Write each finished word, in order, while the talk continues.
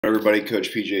Everybody,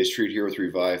 Coach PJ Street here with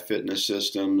Revive Fitness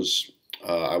Systems.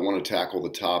 I want to tackle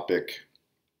the topic,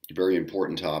 a very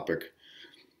important topic,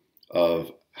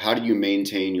 of how do you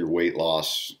maintain your weight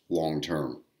loss long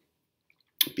term?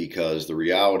 Because the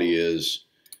reality is,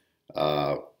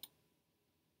 uh,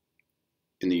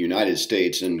 in the United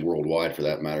States and worldwide for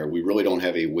that matter, we really don't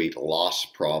have a weight loss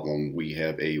problem. We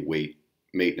have a weight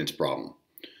maintenance problem.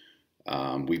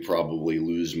 We probably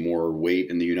lose more weight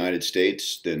in the United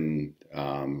States than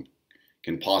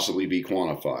can possibly be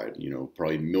quantified.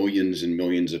 Probably millions and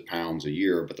millions of pounds a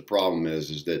year. But the problem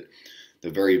is that the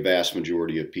very vast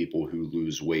majority of people who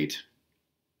lose weight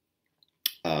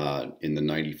in the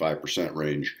 95%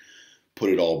 range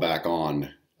put it all back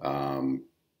on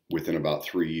within about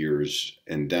 3 years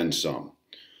and then some.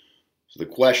 So the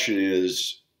question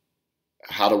is,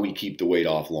 how do we keep the weight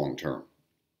off long term?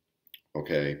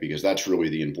 Okay, because that's really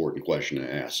the important question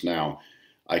to ask. Now,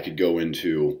 I could go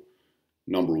into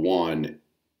number one,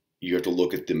 you have to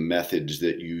look at the methods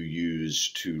that you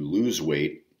use to lose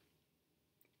weight.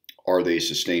 Are they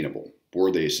sustainable?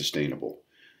 Were they sustainable?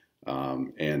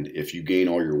 And if you gain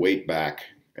all your weight back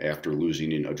after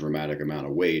losing a dramatic amount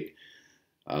of weight,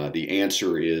 the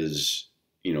answer is,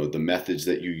 the methods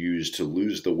that you use to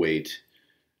lose the weight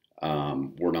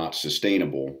were not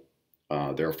sustainable.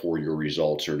 Therefore, your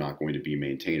results are not going to be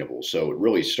maintainable. So it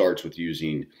really starts with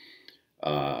using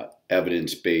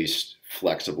evidence-based,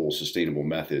 flexible, sustainable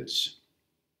methods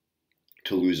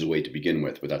to lose the weight to begin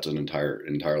with. But that's an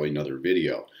entirely another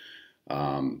video.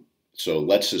 So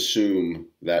let's assume,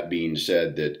 that being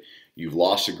said, that you've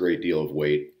lost a great deal of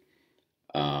weight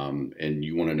and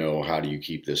you want to know, how do you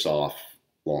keep this off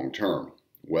long term?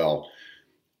 Well,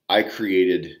 I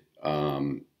created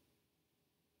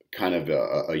kind of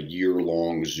a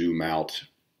year-long zoom out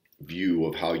view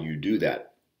of how you do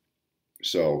that.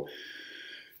 So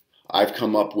I've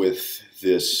come up with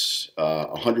this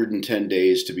 110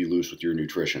 days to be loose with your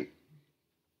nutrition.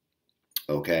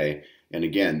 Okay. And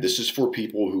again, this is for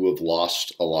people who have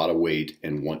lost a lot of weight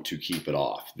and want to keep it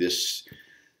off. This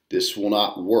will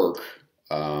not work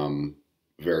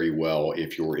very well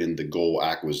if you're in the goal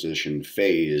acquisition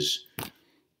phase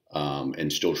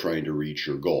and still trying to reach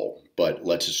your goal. But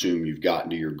let's assume you've gotten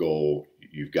to your goal,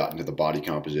 you've gotten to the body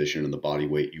composition and the body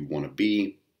weight you want to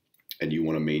be, and you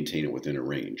want to maintain it within a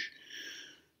range.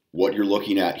 What you're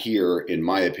looking at here, in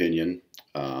my opinion,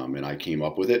 and I came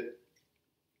up with it,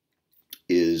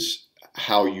 is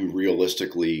how you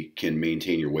realistically can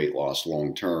maintain your weight loss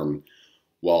long term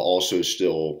while also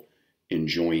still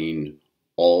enjoying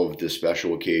all of the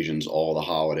special occasions, all the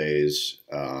holidays,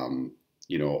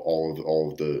 all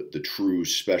of the true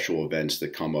special events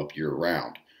that come up year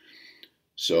round.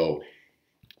 So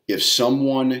if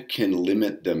someone can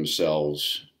limit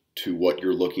themselves to what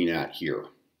you're looking at here,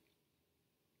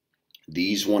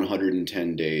 these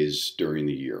 110 days during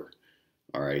the year,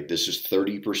 all right, this is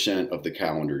 30% of the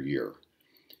calendar year.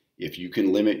 If you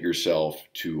can limit yourself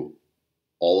to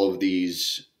all of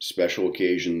these special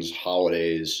occasions,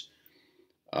 holidays,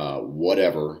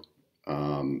 whatever,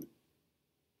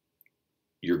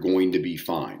 you're going to be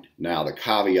fine. Now, the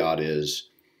caveat is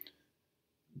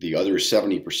the other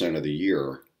 70% of the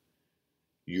year,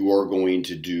 you are going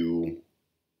to do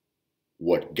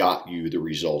what got you the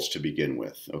results to begin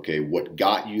with. Okay, what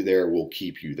got you there will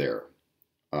keep you there.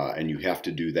 And you have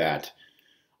to do that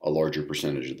a larger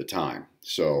percentage of the time.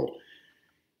 So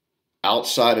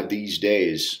outside of these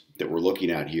days that we're looking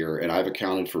at here, and I've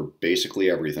accounted for basically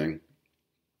everything.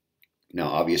 Now,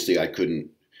 obviously, I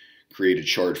couldn't create a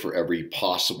chart for every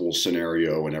possible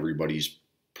scenario and everybody's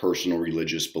personal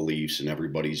religious beliefs and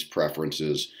everybody's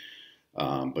preferences.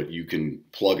 But you can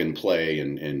plug and play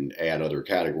and add other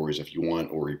categories if you want,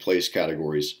 or replace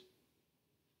categories.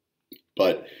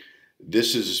 But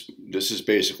this is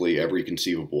basically every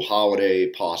conceivable holiday,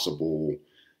 possible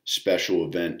special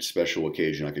event, special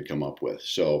occasion I could come up with.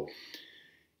 So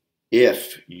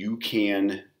if you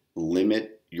can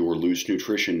limit your loose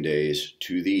nutrition days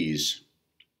to these,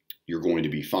 you're going to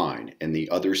be fine. And the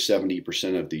other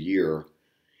 70% of the year,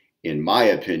 in my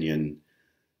opinion,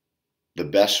 the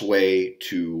best way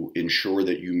to ensure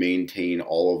that you maintain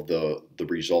all of the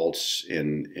results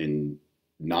and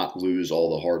not lose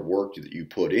all the hard work that you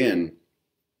put in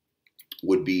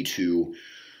would be to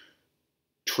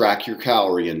track your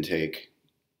calorie intake,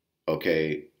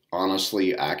 okay,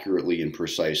 honestly, accurately, and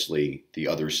precisely the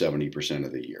other 70%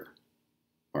 of the year.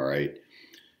 All right.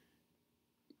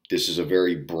 This is a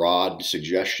very broad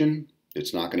suggestion.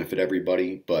 It's not going to fit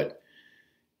everybody, but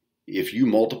if you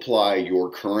multiply your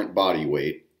current body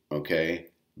weight, okay,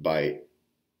 by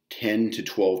 10 to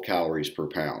 12 calories per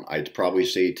pound, I'd probably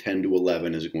say 10 to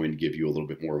 11 is going to give you a little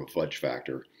bit more of a fudge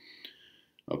factor.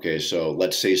 Okay, so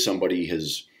let's say somebody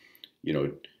has, you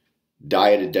know,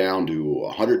 dieted down to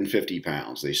 150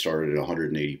 pounds. They started at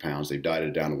 180 pounds. They've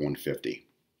dieted down to 150.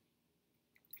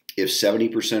 If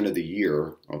 70% of the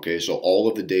year, okay, so all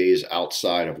of the days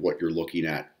outside of what you're looking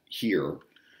at here,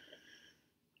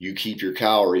 you keep your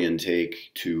calorie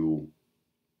intake to,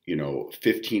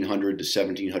 1,500 to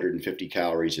 1,750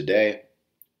 calories a day.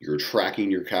 You're tracking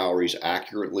your calories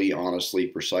accurately, honestly,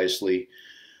 precisely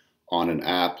on an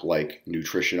app like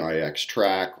Nutrition IX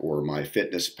Track or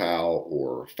MyFitnessPal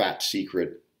or Fat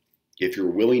Secret. If you're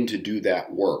willing to do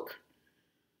that work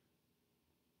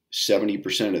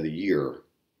 70% of the year,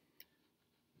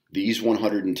 these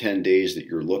 110 days that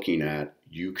you're looking at,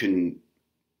 you can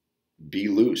be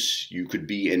loose. You could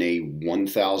be in a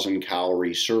 1,000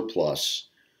 calorie surplus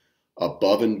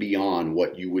above and beyond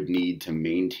what you would need to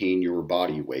maintain your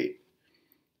body weight,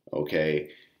 okay?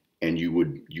 And you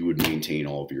would maintain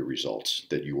all of your results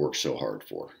that you work so hard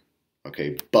for,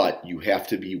 okay? But you have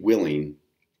to be willing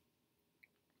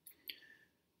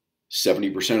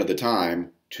 70% of the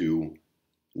time to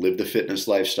live the fitness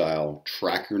lifestyle,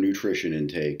 track your nutrition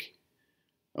intake,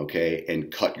 okay,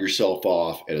 and cut yourself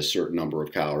off at a certain number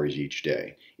of calories each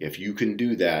day. If you can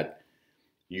do that,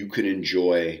 you can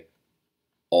enjoy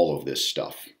all of this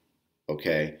stuff,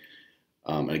 okay?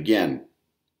 And again,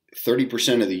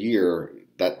 30% of the year,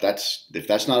 that's if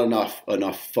that's not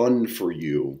enough fun for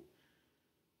you,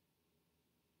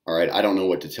 all right, I don't know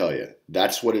what to tell you.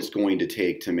 That's what it's going to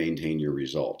take to maintain your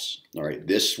results. All right,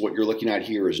 what you're looking at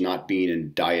here is not being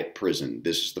in diet prison.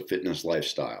 This is the fitness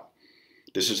lifestyle.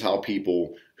 This is how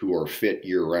people who are fit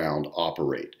year-round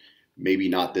operate. Maybe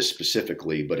not this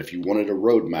specifically, but if you wanted a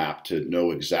roadmap to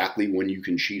know exactly when you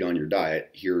can cheat on your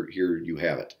diet, here you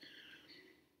have it.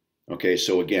 Okay,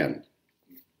 so again,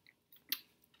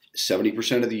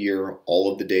 70% of the year,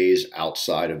 all of the days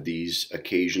outside of these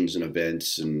occasions and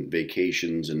events and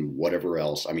vacations and whatever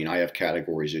else. I mean, I have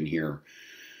categories in here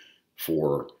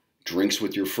for drinks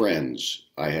with your friends.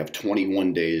 I have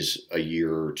 21 days a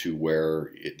year to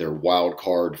where they're wild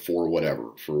card for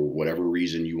whatever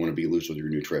reason you want to be loose with your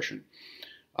nutrition.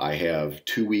 I have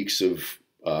 2 weeks of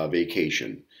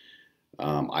vacation.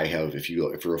 I have, if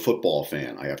you're a football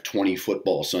fan, I have 20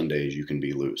 football Sundays you can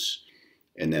be loose.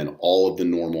 And then all of the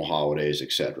normal holidays,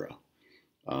 etc.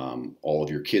 All of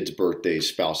your kids' birthdays,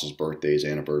 spouses' birthdays,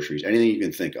 anniversaries, anything you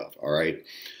can think of, all right?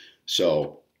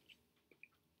 So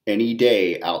any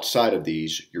day outside of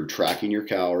these, you're tracking your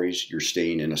calories, you're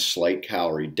staying in a slight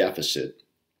calorie deficit,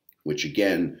 which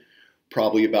again,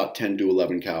 probably about 10 to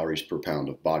 11 calories per pound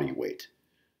of body weight.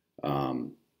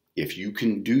 If you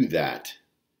can do that,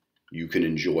 you can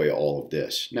enjoy all of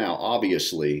this. Now,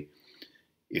 obviously,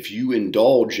 if you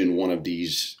indulge in one of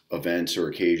these events or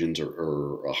occasions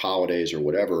or holidays or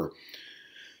whatever,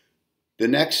 the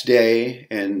next day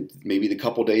and maybe the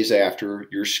couple days after,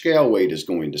 your scale weight is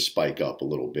going to spike up a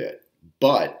little bit.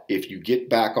 But if you get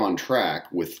back on track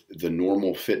with the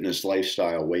normal fitness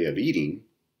lifestyle way of eating,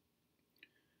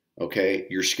 okay,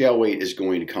 your scale weight is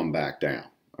going to come back down.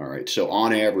 All right, so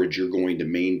on average, you're going to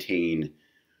maintain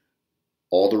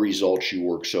all the results you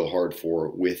work so hard for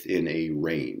within a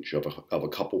range of a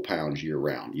couple pounds year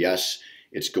round. Yes,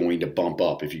 it's going to bump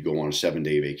up if you go on a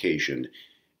 7-day vacation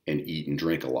and eat and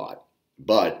drink a lot.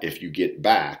 But if you get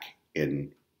back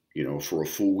and, for a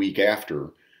full week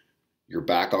after, you're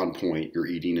back on point, you're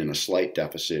eating in a slight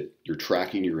deficit, you're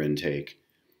tracking your intake,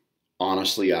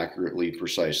 honestly, accurately,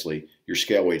 precisely, your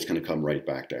scale weight's going to come right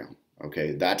back down.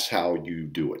 Okay, that's how you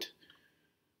do it.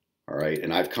 All right,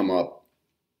 and I've come up,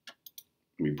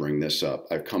 let me bring this up.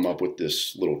 I've come up with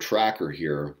this little tracker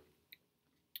here.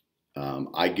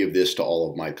 I give this to all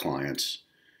of my clients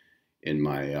in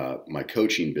my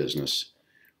coaching business.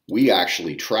 We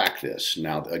actually track this.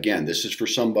 Now, again, this is for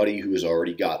somebody who has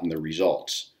already gotten the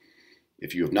results.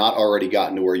 If you have not already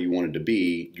gotten to where you wanted to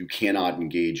be, you cannot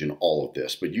engage in all of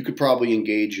this. But you could probably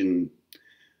engage in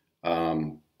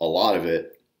a lot of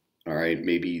it. All right,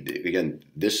 maybe, again,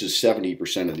 this is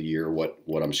 70% of the year, what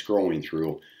I'm scrolling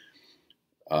through.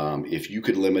 If you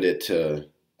could limit it to,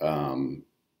 I'm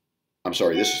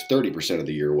sorry, this is 30% of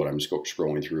the year, what I'm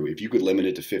scrolling through. If you could limit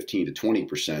it to 15 to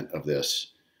 20% of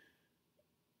this,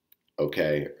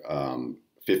 okay,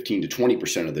 15 to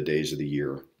 20% of the days of the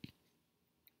year,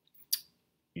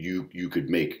 you could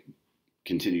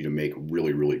continue to make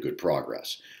really, really good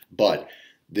progress. But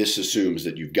this assumes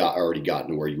that you've already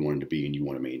gotten to where you wanted to be and you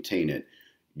want to maintain it.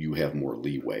 You have more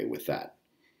leeway with that,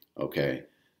 okay?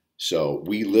 So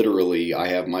we literally, I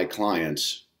have my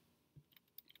clients,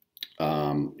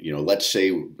 let's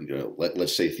say,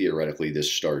 let's say theoretically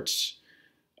this starts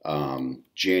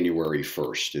January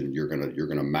 1st, and you're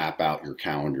gonna map out your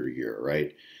calendar year,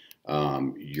 right?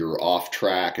 You're off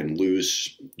track and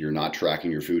loose. You're not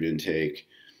tracking your food intake.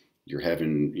 You're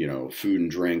having, food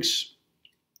and drinks,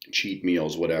 cheat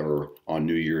meals, whatever, on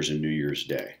New Year's and New Year's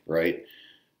Day, right?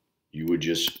 You would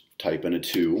just type in a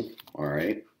 2, all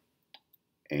right?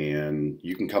 And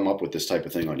you can come up with this type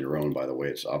of thing on your own, by the way.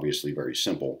 It's obviously very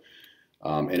simple.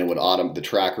 And it would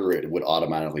it would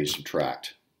automatically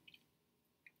subtract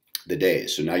the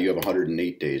days. So now you have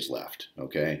 108 days left,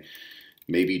 okay?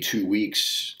 Maybe 2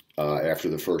 weeks after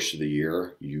the first of the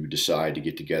year, you decide to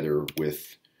get together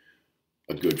with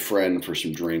a good friend for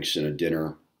some drinks and a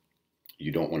dinner.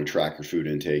 You don't want to track your food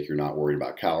intake. You're not worried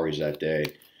about calories that day.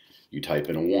 You type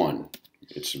in a 1.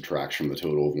 It subtracts from the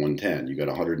total of 110. You got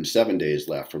 107 days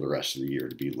left for the rest of the year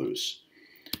to be loose.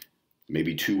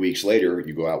 Maybe 2 weeks later,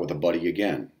 you go out with a buddy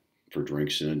again for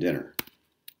drinks and a dinner.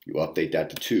 You update that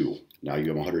to 2. Now you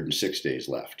have 106 days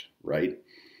left, right?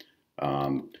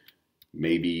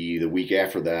 Maybe the week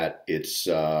after that, it's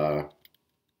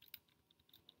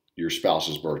your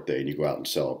spouse's birthday and you go out and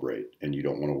celebrate and you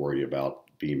don't want to worry about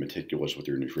being meticulous with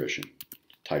your nutrition.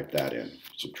 Type that in.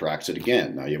 Subtracts it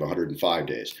again. Now you have 105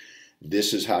 days.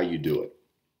 This is how you do it.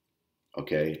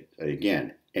 Okay?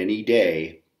 Again, any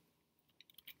day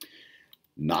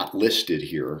not listed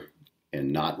here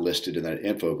and not listed in that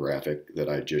infographic that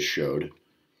I just showed,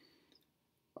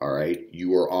 all right,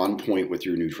 you are on point with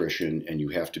your nutrition and you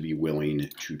have to be willing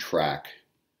to track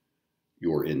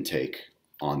your intake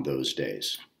on those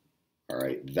days. All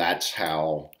right, that's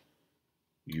how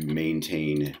you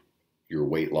maintain your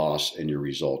weight loss and your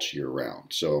results year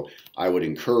round. So I would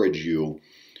encourage you,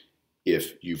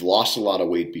 if you've lost a lot of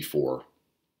weight before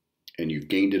and you've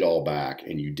gained it all back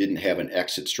and you didn't have an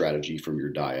exit strategy from your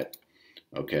diet,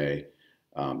 okay,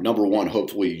 number one,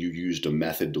 hopefully you used a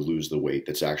method to lose the weight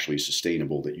that's actually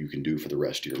sustainable that you can do for the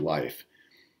rest of your life.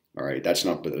 All right,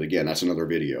 but again, that's another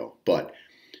video. But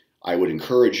I would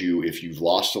encourage you, if you've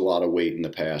lost a lot of weight in the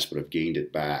past but have gained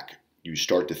it back, you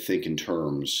start to think in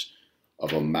terms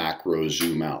of a macro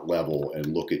zoom out level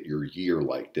and look at your year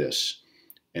like this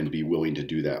and be willing to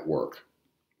do that work.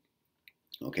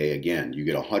 Okay, again, you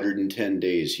get 110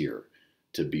 days here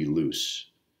to be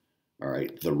loose. All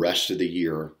right, the rest of the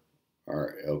year, all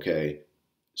right, okay,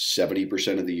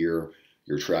 70% of the year,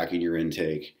 you're tracking your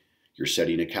intake, you're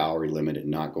setting a calorie limit and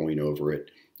not going over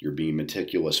it, you're being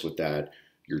meticulous with that,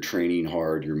 you're training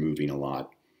hard, you're moving a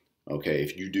lot. Okay,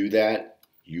 if you do that,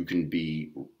 you can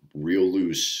be real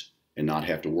loose and not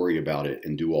have to worry about it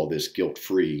and do all this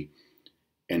guilt-free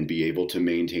and be able to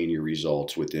maintain your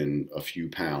results within a few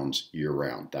pounds year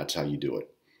round. That's how you do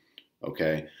it.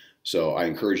 Okay, so I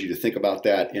encourage you to think about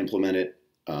that, implement it.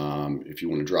 If you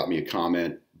want to drop me a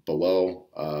comment below,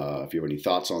 if you have any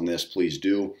thoughts on this, please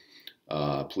do.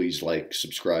 Please like,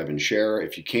 subscribe, and share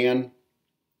if you can.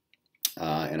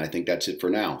 And I think that's it for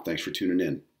now. Thanks for tuning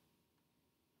in.